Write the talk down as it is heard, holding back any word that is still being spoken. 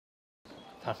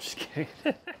I'm just kidding.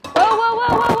 Whoa, whoa,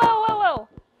 whoa, whoa, whoa, whoa, whoa.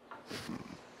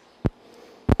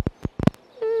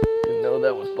 Didn't know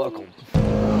that was buckled.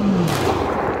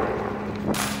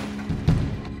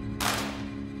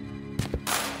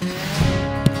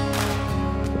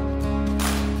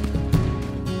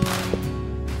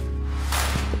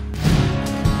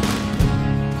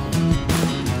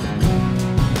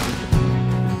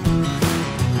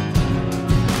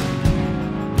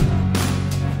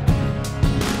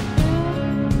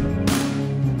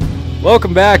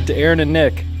 Welcome back to Aaron and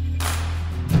Nick.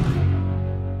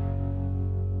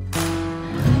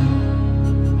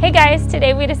 Hey guys,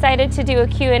 today we decided to do a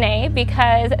Q&A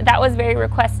because that was very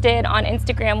requested on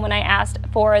Instagram when I asked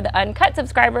for the uncut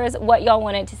subscribers what y'all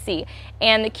wanted to see.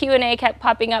 And the Q&A kept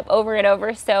popping up over and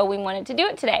over, so we wanted to do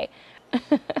it today.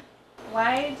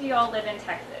 Why do y'all live in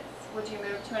Texas? Would you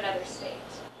move to another state?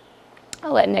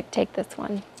 I'll let Nick take this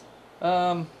one.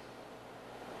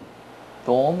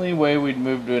 The only way we'd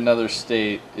move to another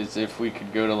state is if we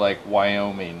could go to like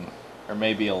Wyoming or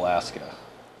maybe Alaska.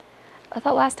 I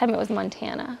thought last time it was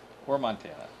Montana. Or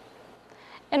Montana.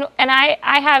 And you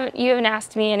haven't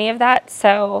asked me any of that,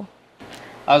 so.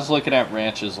 I was looking at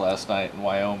ranches last night in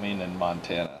Wyoming and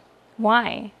Montana.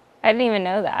 Why? I didn't even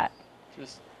know that.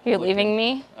 Just You're looking. leaving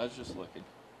me? I was just looking.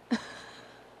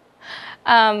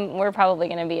 We're probably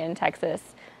going to be in Texas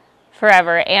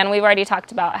forever, and we've already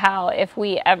talked about how if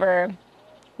we ever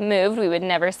moved, we would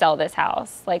never sell this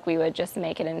house. Like, we would just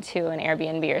make it into an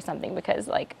Airbnb or something, because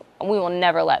like we will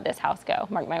never let this house go,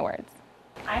 mark my words.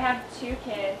 I have 2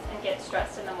 kids and get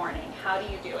stressed in the morning. How do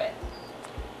you do it?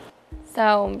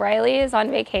 So Riley is on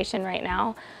vacation right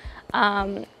now,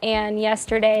 and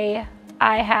yesterday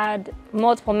I had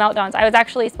multiple meltdowns. I was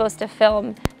actually supposed to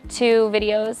film 2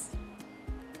 videos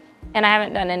and I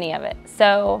haven't done any of it.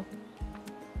 So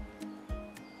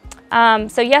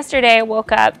yesterday I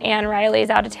woke up and Riley's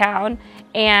out of town,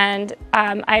 and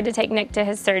I had to take Nick to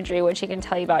his surgery, which he can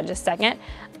tell you about in just a second.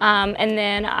 And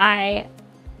then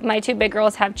my 2 big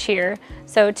girls have cheer.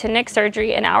 So to Nick's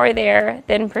surgery, an hour there,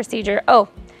 then procedure. Oh,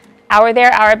 hour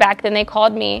there, hour back. Then they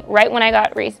called me right when I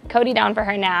got Cody down for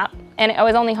her nap. And I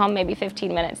was only home maybe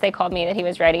 15 minutes. They called me that he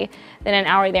was ready. Then an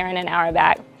hour there and an hour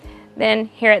back. Then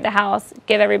here at the house,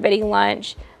 give everybody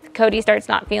lunch. Cody starts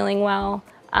not feeling well.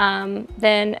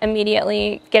 Then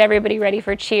immediately get everybody ready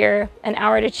for cheer, an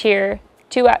hour to cheer,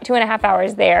 2.5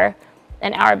 hours there,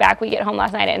 an hour back. We get home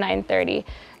last night at 9:30.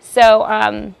 So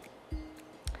I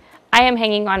am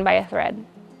hanging on by a thread.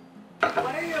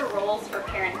 What are your roles for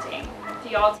parenting? Do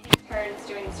y'all take turns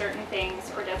doing certain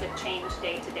things, or does it change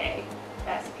day to day?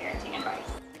 Best parenting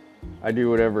advice. I do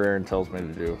whatever Aaron tells me to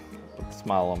do with a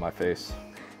smile on my face.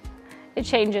 It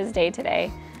changes day to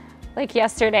day. Like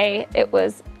yesterday, it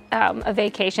was a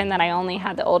vacation that I only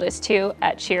had the oldest 2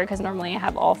 at cheer, because normally I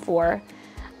have all 4.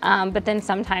 But then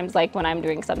sometimes, like when I'm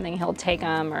doing something, he'll take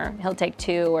them, or he'll take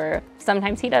 2, or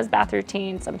sometimes he does bath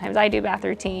routine, sometimes I do bath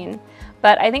routine.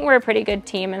 But I think we're a pretty good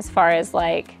team as far as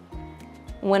like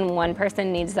when one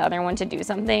person needs the other one to do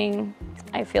something,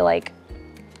 I feel like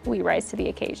we rise to the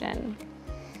occasion.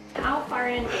 How far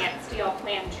in advance do y'all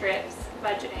plan trips,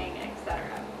 budgeting, etc.?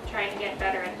 Trying to get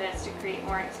better at this to create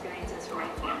more experiences for my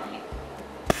family.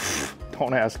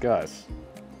 Don't ask us.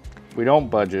 We don't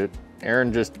budget.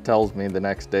 Aaron just tells me the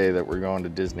next day that we're going to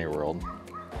Disney World.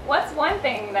 What's one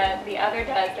thing that the other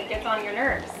does that gets on your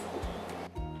nerves?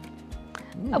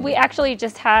 We actually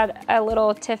just had a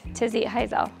little tizzy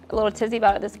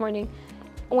about it this morning.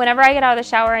 Whenever I get out of the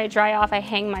shower, I dry off, I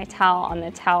hang my towel on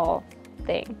the towel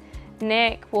thing.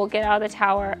 Nick will get out of the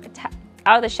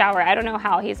shower, I don't know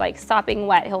how, he's like sopping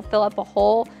wet. He'll fill up a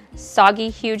whole soggy,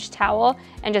 huge towel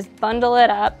and just bundle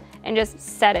it up and just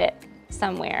set it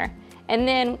somewhere. And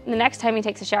then the next time he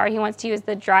takes a shower, he wants to use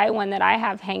the dry one that I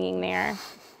have hanging there,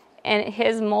 and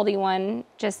his moldy one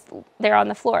just there on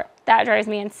the floor. That drives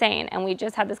me insane. And we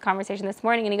just had this conversation this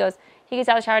morning, and he gets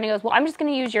out of the shower and he goes, well, I'm just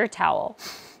gonna use your towel.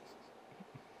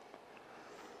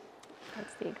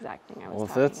 That's the exact thing I was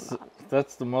talking about. If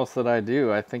that's the most that I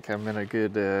do, I think I'm in a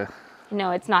good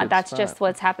No, it's not. That's just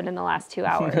what's happened in the last 2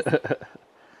 hours.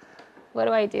 What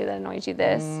do I do that annoys you?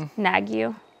 This? Nag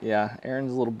you? Yeah,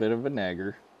 Aaron's a little bit of a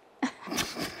nagger.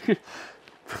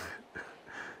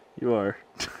 You are.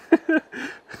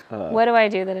 What do I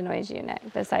do that annoys you, Nick,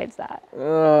 besides that?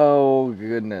 Oh,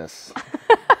 goodness.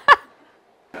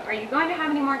 Are you going to have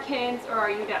any more kids, or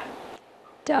are you done?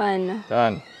 Done.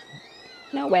 Done.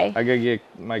 No way. I gotta get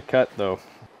my cut, though.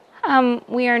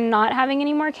 We are not having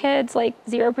any more kids, like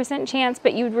 0% chance,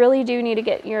 but you really do need to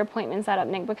get your appointment set up,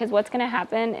 Nick, because what's going to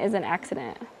happen is an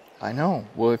accident. I know.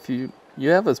 Well, if you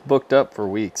have us booked up for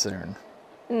weeks, Aaron.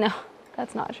 No,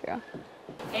 that's not true.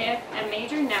 If a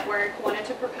major network wanted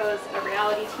to propose a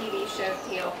reality TV show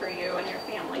deal for you and your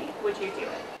family, would you do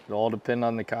it? It all depends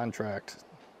on the contract.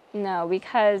 No,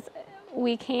 because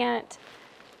we can't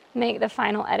make the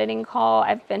final editing call.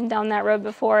 I've been down that road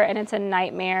before and it's a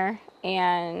nightmare,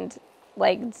 and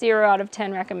like 0 out of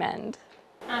 10 recommend.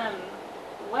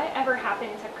 Whatever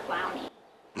happened to Clowny?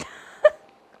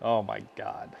 Oh my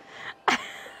God.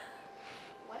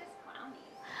 What is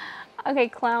Clowny? Okay,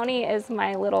 Clowny is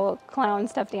my little clown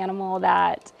stuffed animal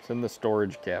that It's in the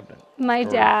storage cabinet. my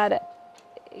dad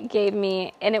gave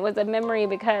me, and it was a memory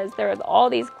because there was all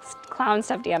these clown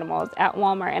stuffed animals at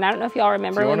Walmart, and I don't know if y'all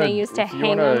remember when they used to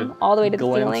hang them all the way to the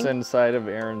ceiling. Glimpse inside of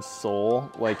Aaryn's soul,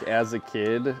 like as a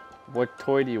kid, what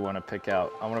toy do you want to pick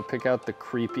out? I want to pick out the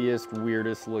creepiest,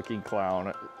 weirdest looking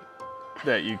clown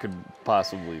that you could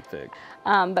possibly pick.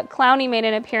 But Clowny made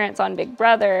an appearance on Big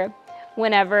Brother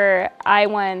whenever I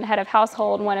won head of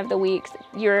household one of the weeks.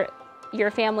 Your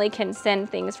family can send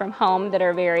things from home that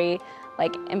are very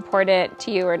like important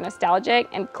to you or nostalgic,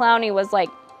 and Clowny was like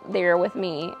there with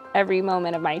me every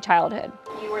moment of my childhood.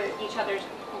 You were each other's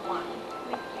one.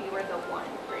 Like, you were the one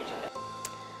for each other.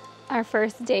 Our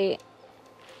first date,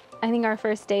 I think our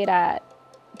first date at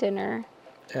dinner.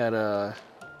 At on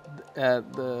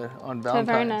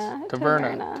Valentine's.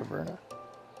 Taverna.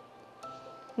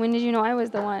 When did you know I was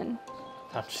the one?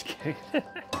 I'm just kidding. Whoa,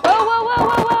 whoa, whoa,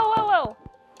 whoa, whoa, whoa, whoa.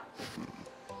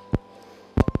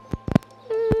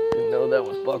 Didn't know that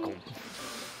was buckled.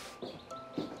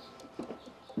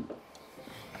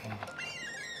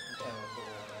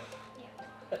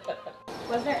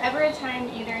 Was there ever a time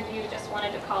either of you just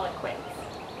wanted to call it quits?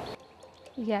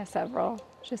 Yeah, several.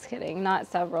 Just kidding, not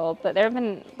several, but there have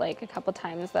been like a couple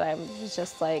times that I was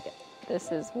just like,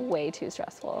 this is way too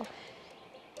stressful.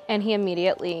 And he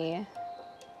immediately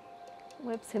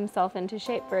whips himself into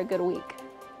shape for a good week.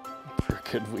 For a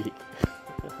good week.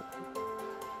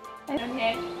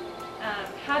 Nick,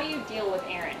 how do you deal with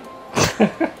Aaryn?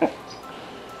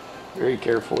 Very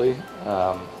carefully.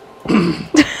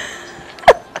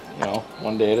 You know,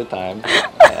 one day at a time.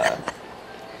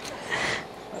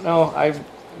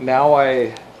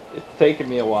 It's taken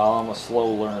me a while. I'm a slow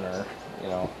learner, you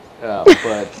know,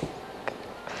 but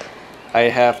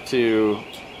you have to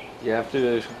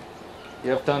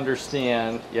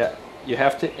understand, you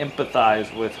have to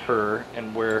empathize with her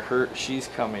and where she's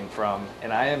coming from.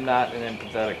 And I am not an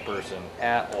empathetic person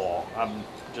at all. I'm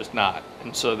just not.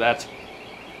 And so that's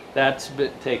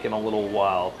taken a little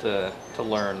while to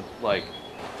learn, like.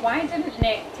 Why didn't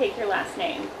Nick take your last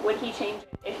name? Would he change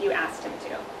it if you asked him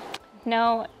to?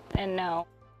 No and no.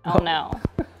 Oh no.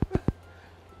 What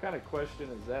kind of question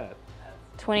is that?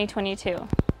 2022.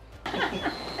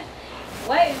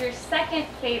 What is your second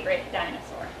favorite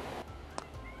dinosaur?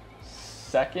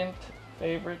 Second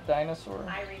favorite dinosaur?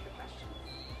 I read the question.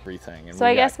 Everything. And so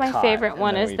I guess my favorite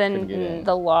one is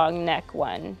the long neck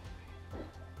one.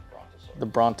 The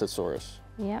Brontosaurus.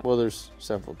 Yeah. Well, there's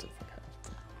several different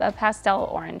kinds. The pastel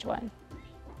orange one.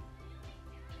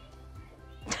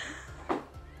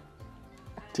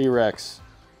 T-Rex.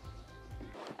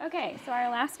 Okay, so our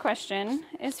last question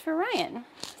is for Ryan.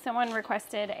 Someone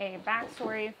requested a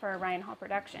backstory for Ryan Hall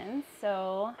Productions,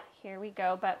 so here we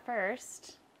go. But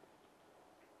first,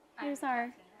 here's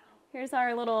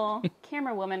our little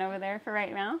camera woman over there for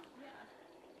right now.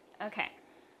 Yeah. Okay.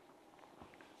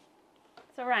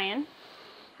 So Ryan,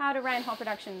 how did Ryan Hall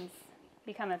Productions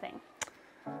become a thing?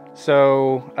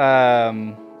 So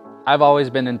I've always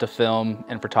been into film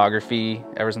and photography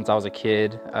ever since I was a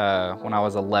kid. When I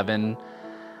was 11,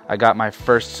 I got my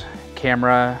first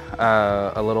camera,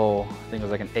 a little, I think it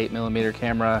was like an 8mm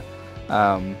camera.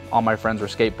 All my friends were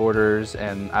skateboarders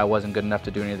and I wasn't good enough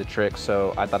to do any of the tricks,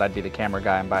 so I thought I'd be the camera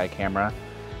guy and buy a camera.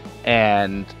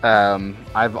 And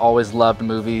I've always loved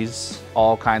movies,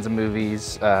 all kinds of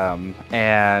movies,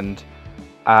 and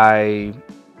I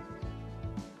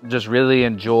just really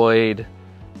enjoyed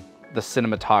the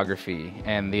cinematography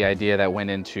and the idea that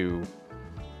went into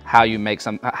how you make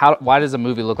why does a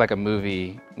movie look like a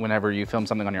movie whenever you film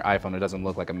something on your iPhone? It doesn't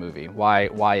look like a movie.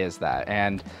 Why is that?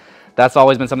 And that's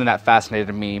always been something that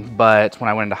fascinated me. But when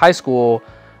I went into high school,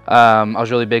 I was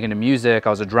really big into music.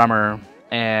 I was a drummer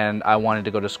and I wanted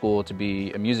to go to school to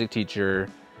be a music teacher.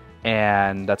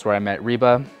 And that's where I met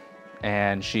Reba,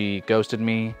 and she ghosted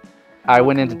me. I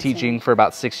went into teaching for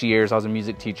about 6 years. I was a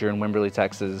music teacher in Wimberley,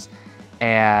 Texas,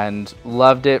 and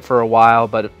loved it for a while,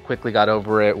 but quickly got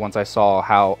over it once I saw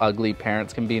how ugly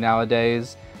parents can be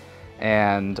nowadays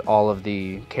and all of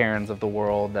the Karens of the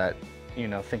world that, you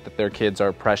know, think that their kids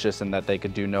are precious and that they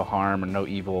could do no harm or no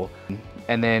evil.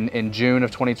 And then in June of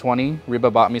 2020,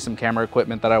 Reba bought me some camera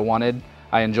equipment that I wanted.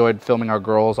 I enjoyed filming our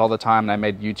girls all the time, and I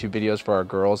made YouTube videos for our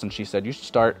girls, and she said, you should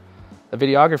start a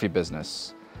videography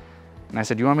business. And I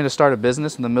said, you want me to start a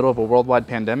business in the middle of a worldwide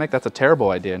pandemic? That's a terrible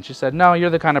idea. And she said, no, you're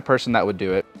the kind of person that would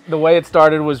do it. The way it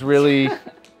started was really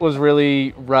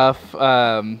rough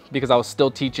because I was still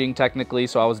teaching technically.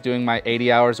 So I was doing my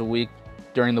 80 hours a week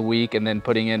during the week and then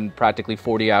putting in practically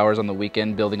 40 hours on the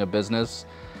weekend building a business.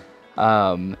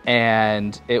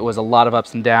 And it was a lot of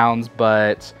ups and downs,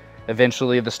 but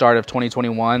eventually at the start of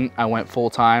 2021, I went full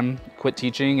time, quit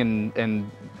teaching, and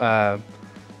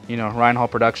you know, Ryan Hall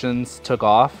Productions took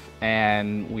off,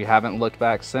 and we haven't looked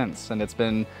back since. And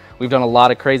we've done a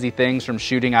lot of crazy things, from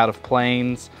shooting out of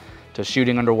planes to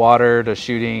shooting underwater to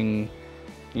shooting,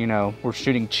 you know, we're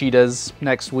shooting cheetahs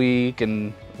next week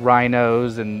and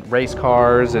rhinos and race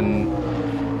cars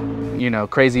and, you know,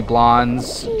 crazy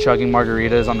blondes chugging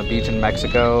margaritas on the beach in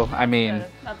Mexico. I mean,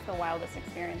 that's the wildest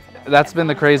experience. That's been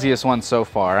the craziest one so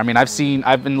far. I mean,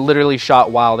 I've been literally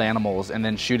shot wild animals, and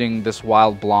then shooting this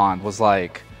wild blonde was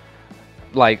like,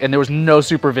 and there was no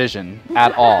supervision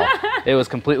at all. It was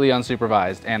completely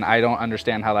unsupervised, and I don't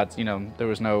understand how that's, you know, there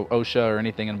was no OSHA or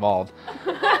anything involved.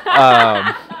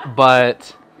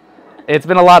 But it's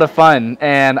been a lot of fun,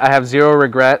 and I have zero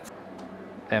regrets.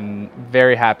 I'm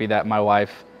very happy that my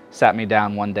wife sat me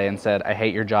down one day and said, I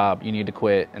hate your job, you need to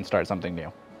quit and start something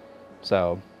new.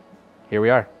 So here we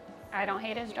are. I don't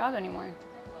hate his job anymore.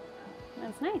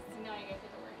 That's nice.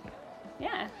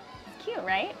 Yeah, it's cute,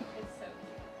 right?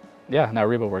 Yeah, now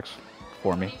Reba works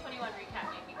for me. 2021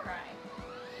 recap made me cry.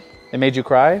 It made you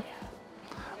cry?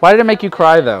 Why did it make you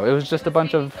cry though? It was just a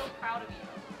bunch of... So proud of you.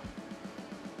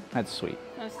 That's sweet.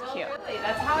 That's cute. Really,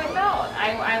 that's how I felt.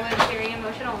 I was very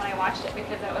emotional when I watched it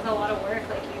because that was a lot of work.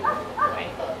 Like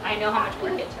I know how much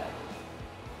work it took.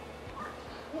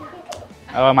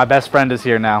 Oh, my best friend is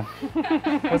here now.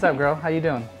 What's up, girl? How you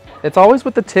doing? It's always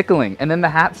with the tickling and then the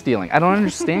hat stealing. I don't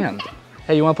understand.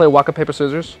 Hey, you want to play walk, paper,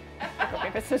 scissors?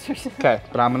 Paper, scissors. Okay,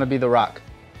 but I'm gonna be the rock.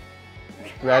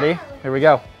 Ready? Here we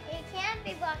go. You can't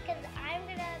be rock because I'm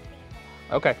gonna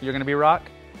be. Okay, you're gonna be rock?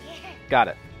 Got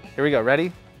it. Here we go.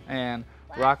 Ready? And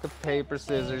rock, paper,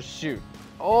 scissors, shoot.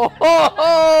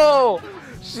 Oh,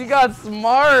 she got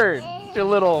smart. Your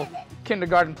little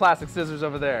kindergarten plastic scissors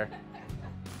over there.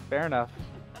 Fair enough.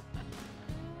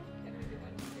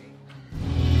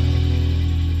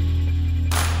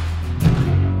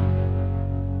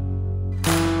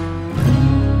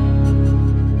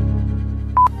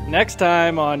 Next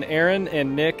time on Aaryn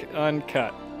and Nick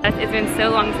Uncut. It's been so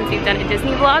long since we've done a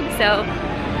Disney vlog, so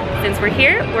since we're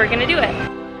here, we're gonna do it.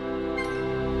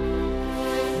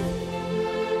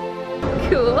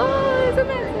 Cool, isn't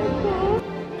it?